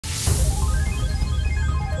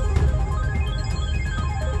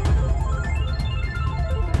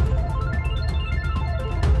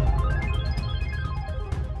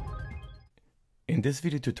In this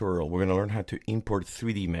video tutorial, we're going to learn how to import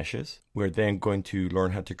 3D meshes. We're then going to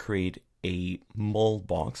learn how to create a mold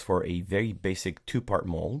box for a very basic two-part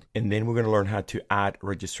mold. And then we're going to learn how to add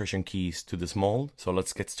registration keys to this mold. So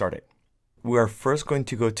let's get started. We are first going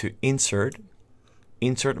to go to Insert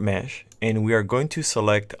Mesh, and we are going to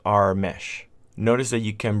select our mesh. Notice that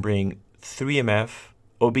you can bring 3MF,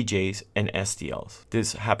 OBJs, and STLs.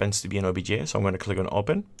 This happens to be an OBJ, so I'm going to click on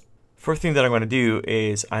Open. First thing that I'm going to do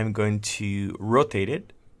is I'm going to rotate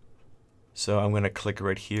it. So I'm going to click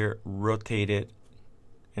right here, rotate it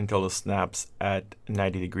until it snaps at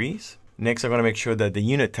 90 degrees. Next, I'm going to make sure that the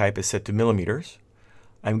unit type is set to millimeters.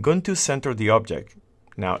 I'm going to center the object.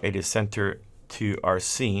 Now it is centered to our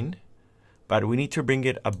scene, but we need to bring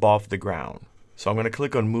it above the ground. So I'm going to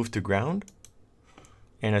click on Move to Ground.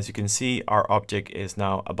 And as you can see, our object is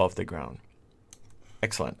now above the ground.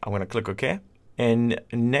 Excellent. I'm going to click OK. And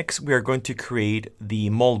next, we are going to create the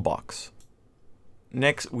mold box.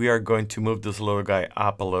 Next, we are going to move this little guy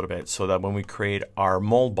up a little bit so that when we create our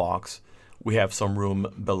mold box, we have some room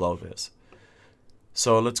below this.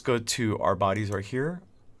 So let's go to our bodies right here.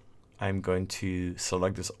 I'm going to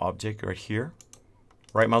select this object right here,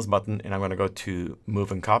 right mouse button, and I'm going to go to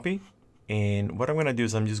Move and Copy. And what I'm going to do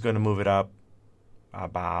is I'm just going to move it up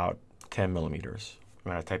about 10 millimeters.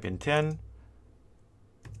 I'm going to type in 10.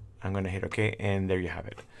 I'm going to hit OK, and there you have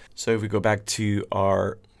it. So if we go back to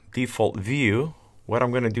our default view, what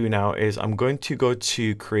I'm going to do now is I'm going to go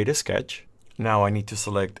to Create a Sketch. Now I need to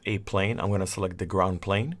select a plane. I'm going to select the ground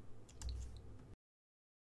plane.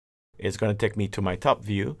 It's going to take me to my top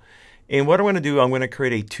view. And what I'm going to do, I'm going to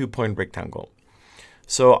create a 2-point rectangle.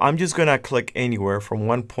 So I'm just going to click anywhere from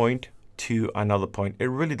one point to another point.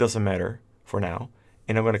 It really doesn't matter for now.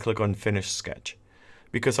 And I'm going to click on Finish Sketch,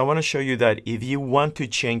 because I want to show you that if you want to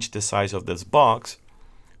change the size of this box,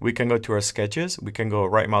 we can go to our sketches. We can go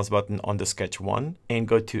right mouse button on the sketch one and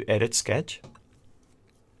go to Edit Sketch.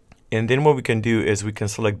 And then what we can do is we can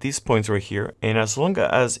select these points right here. And as long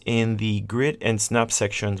as in the grid and snap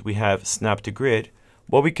sections, we have snap to grid,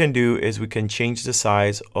 what we can do is we can change the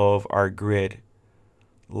size of our grid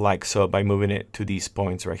like so by moving it to these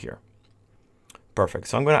points right here. Perfect.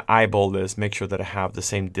 So I'm going to eyeball this, make sure that I have the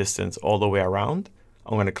same distance all the way around.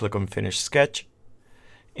 I'm going to click on Finish Sketch.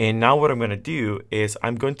 And now what I'm going to do is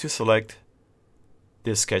I'm going to select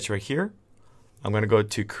this sketch right here. I'm going to go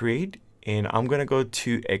to Create, and I'm going to go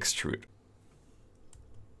to Extrude.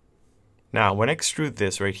 Now, when I extrude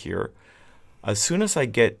this right here, as soon as I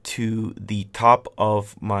get to the top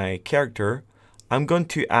of my character, I'm going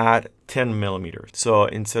to add 10 millimeters. So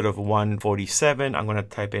instead of 147, I'm going to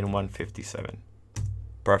type in 157.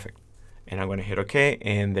 Perfect. And I'm going to hit OK,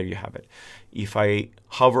 and there you have it. If I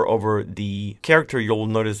hover over the character, you'll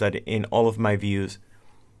notice that in all of my views,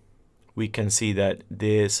 we can see that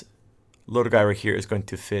this little guy right here is going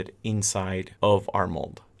to fit inside of our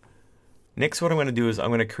mold. Next, what I'm going to do is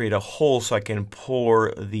I'm going to create a hole so I can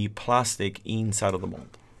pour the plastic inside of the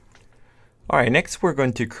mold. All right, next we're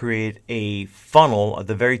going to create a funnel at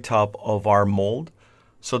the very top of our mold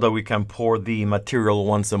so that we can pour the material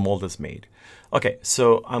once the mold is made. Okay,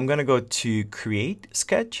 so I'm going to go to Create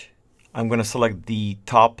Sketch. I'm going to select the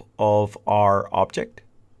top of our object.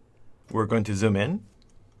 We're going to zoom in.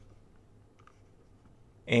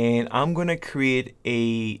 And I'm going to create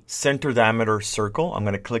a center diameter circle. I'm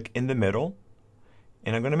going to click in the middle.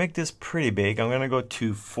 And I'm going to make this pretty big. I'm going to go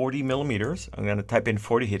to 40 millimeters. I'm going to type in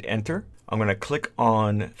 40, hit Enter. I'm going to click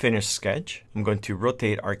on Finish Sketch. I'm going to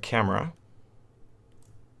rotate our camera.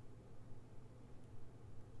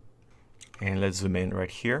 And let's zoom in right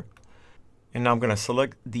here. And now I'm going to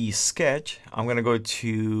select the sketch. I'm going to go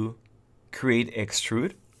to Create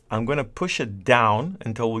Extrude. I'm going to push it down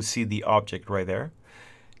until we see the object right there.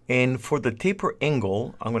 And for the taper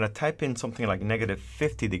angle, I'm going to type in something like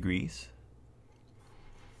 -50 degrees.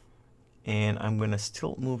 And I'm going to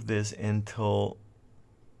still move this until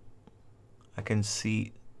I can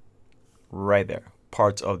see right there,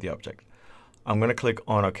 parts of the object. I'm going to click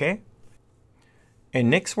on OK. And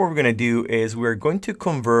next what we're going to do is we're going to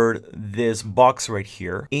convert this box right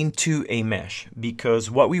here into a mesh, because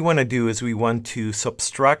what we want to do is we want to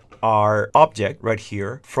subtract our object right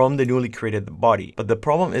here from the newly created body. But the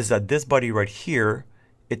problem is that this body right here,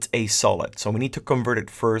 it's a solid. So we need to convert it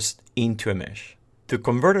first into a mesh. To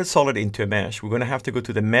convert a solid into a mesh, we're going to have to go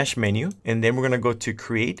to the Mesh menu, and then we're going to go to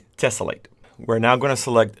Create Tessellate. We're now going to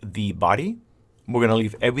select the body. We're going to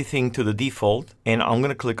leave everything to the default, and I'm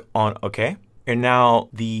going to click on OK. And now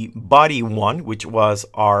the body one, which was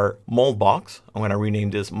our mold box, I'm going to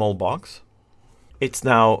rename this mold box. It's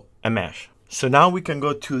now a mesh. So now we can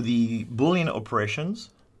go to the Boolean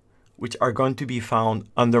operations, which are going to be found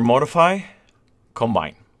under Modify,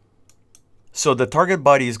 combine. So the target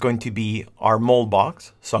body is going to be our mold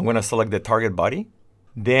box. So I'm going to select the target body.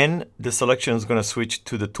 Then the selection is going to switch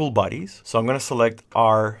to the tool bodies. So I'm going to select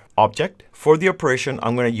our object. For the operation,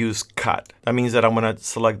 I'm going to use cut. That means that I'm going to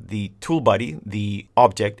select the tool body, the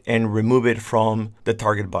object, and remove it from the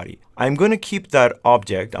target body. I'm going to keep that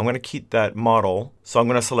object. I'm going to keep that model. So I'm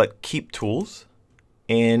going to select keep tools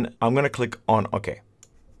and I'm going to click on OK.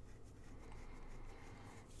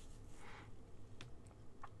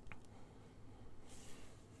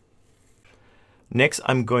 Next,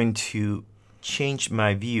 I'm going to change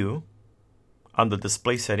my view on the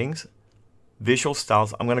display settings, visual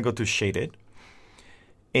styles. I'm going to go to shaded,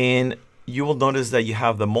 and you will notice that you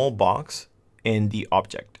have the mold box and the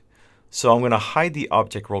object. So I'm going to hide the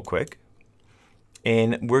object real quick,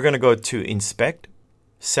 and we're going to go to inspect,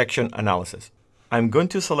 section analysis. I'm going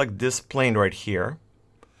to select this plane right here,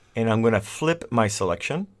 and I'm going to flip my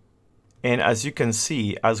selection. And as you can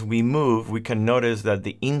see, as we move, we can notice that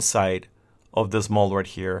the inside of this mold right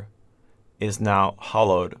here is now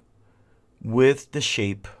hollowed with the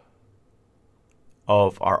shape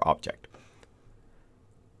of our object.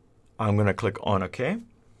 I'm going to click on OK.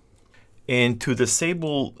 And to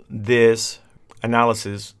disable this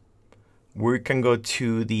analysis, we can go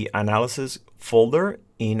to the analysis folder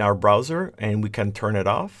in our browser and we can turn it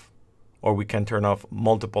off, or we can turn off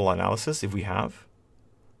multiple analysis if we have.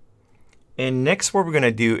 And next, what we're going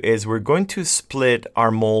to do is we're going to split our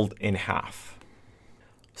mold in half.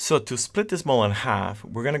 So to split this mold in half,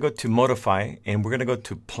 we're going to go to modify and we're going to go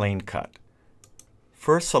to plane cut.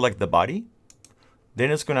 First, select the body. Then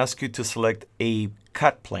it's going to ask you to select a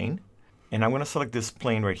cut plane. And I'm going to select this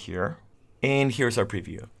plane right here. And here's our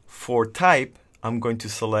preview. For type, I'm going to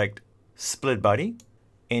select split body.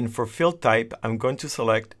 And for fill type, I'm going to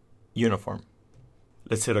select uniform.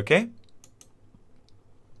 Let's hit OK.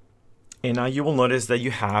 And now you will notice that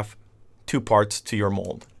you have two parts to your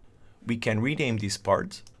mold. We can rename these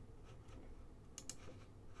parts.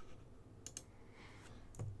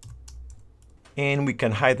 And we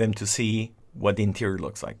can hide them to see what the interior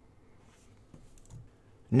looks like.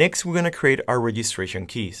 Next, we're going to create our registration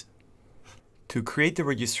keys. To create the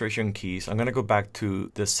registration keys, I'm going to go back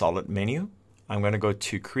to the solid menu. I'm going to go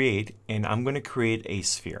to create, and I'm going to create a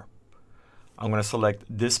sphere. I'm going to select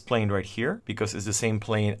this plane right here because it's the same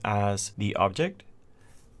plane as the object.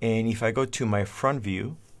 And if I go to my front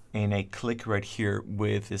view and I click right here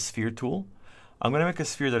with the sphere tool, I'm going to make a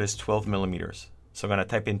sphere that is 12 millimeters. So I'm going to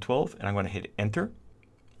type in 12 and I'm going to hit enter.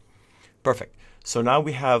 Perfect. So now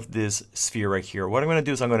we have this sphere right here. What I'm going to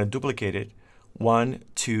do is I'm going to duplicate it 1,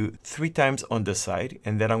 2, 3 times on this side,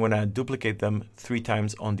 and then I'm going to duplicate them 3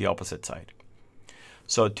 times on the opposite side.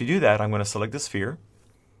 So to do that, I'm going to select the sphere.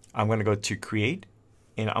 I'm going to go to create,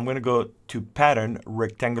 and I'm going to go to pattern,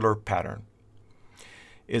 rectangular pattern.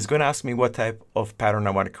 It's going to ask me what type of pattern I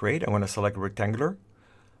want to create. I'm going to select rectangular.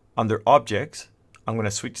 Under objects, I'm going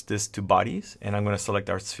to switch this to bodies, and I'm going to select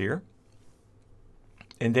our sphere.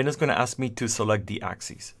 And then it's going to ask me to select the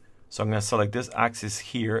axes. So I'm going to select this axis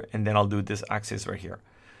here, and then I'll do this axis right here.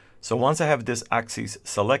 So once I have this axis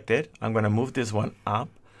selected, I'm going to move this one up.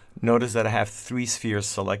 Notice that I have 3 spheres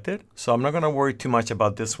selected. So I'm not going to worry too much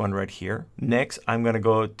about this one right here. Next, I'm going to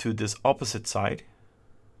go to this opposite side,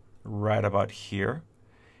 right about here.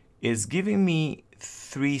 It's giving me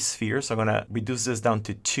 3 spheres. So I'm going to reduce this down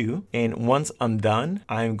to 2. And once I'm done,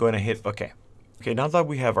 I'm going to hit OK. Okay, now that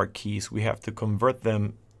we have our keys, we have to convert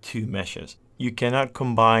them to meshes. You cannot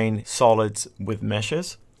combine solids with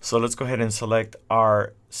meshes. So let's go ahead and select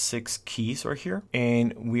our 6 keys right here.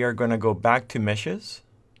 And we are going to go back to meshes.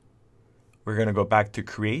 We're going to go back to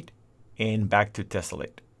create and back to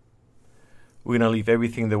Tessellate. We're going to leave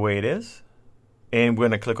everything the way it is. And we're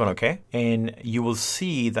going to click on OK. And you will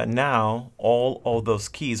see that now all of those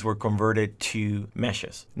keys were converted to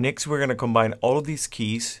meshes. Next, we're going to combine all of these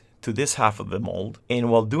keys to this half of the mold. And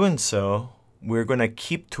while doing so, we're going to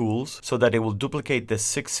keep tools so that it will duplicate the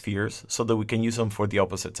 6 spheres so that we can use them for the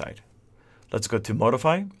opposite side. Let's go to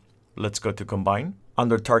modify. Let's go to combine.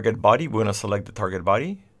 Under target body, we're going to select the target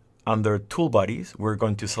body. Under tool bodies, we're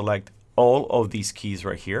going to select all of these keys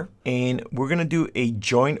right here. And we're going to do a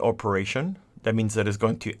join operation. That means that it's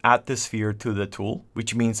going to add the sphere to the tool,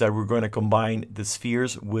 which means that we're going to combine the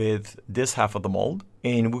spheres with this half of the mold.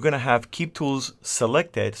 And we're going to have keep tools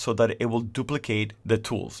selected so that it will duplicate the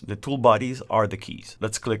tools. The tool bodies are the keys.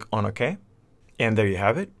 Let's click on OK. And there you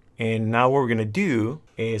have it. And now what we're going to do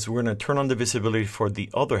is we're going to turn on the visibility for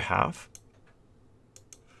the other half.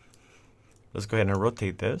 Let's go ahead and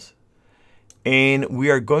rotate this. And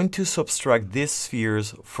we are going to subtract these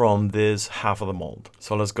spheres from this half of the mold.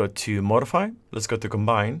 So let's go to modify. Let's go to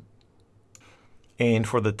combine. And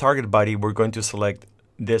for the target body, we're going to select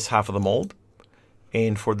this half of the mold.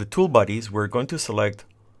 And for the tool bodies, we're going to select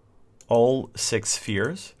all 6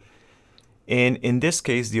 spheres. And in this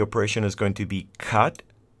case, the operation is going to be cut.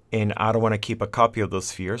 And I don't want to keep a copy of those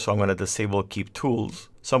spheres, so I'm going to disable Keep Tools.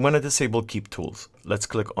 So I'm going to disable Keep Tools. Let's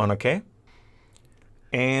click on OK.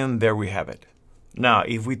 And there we have it. Now,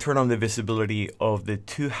 if we turn on the visibility of the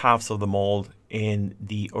 2 halves of the mold in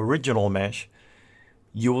the original mesh,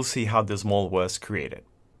 you will see how this mold was created.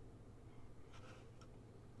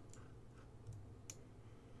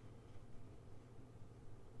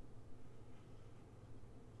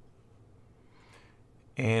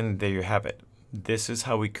 And there you have it. This is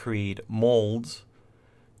how we create molds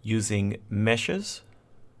using meshes,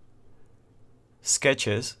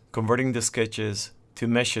 sketches, converting the sketches to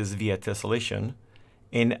meshes via tessellation,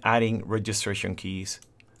 and adding registration keys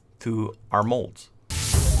to our molds.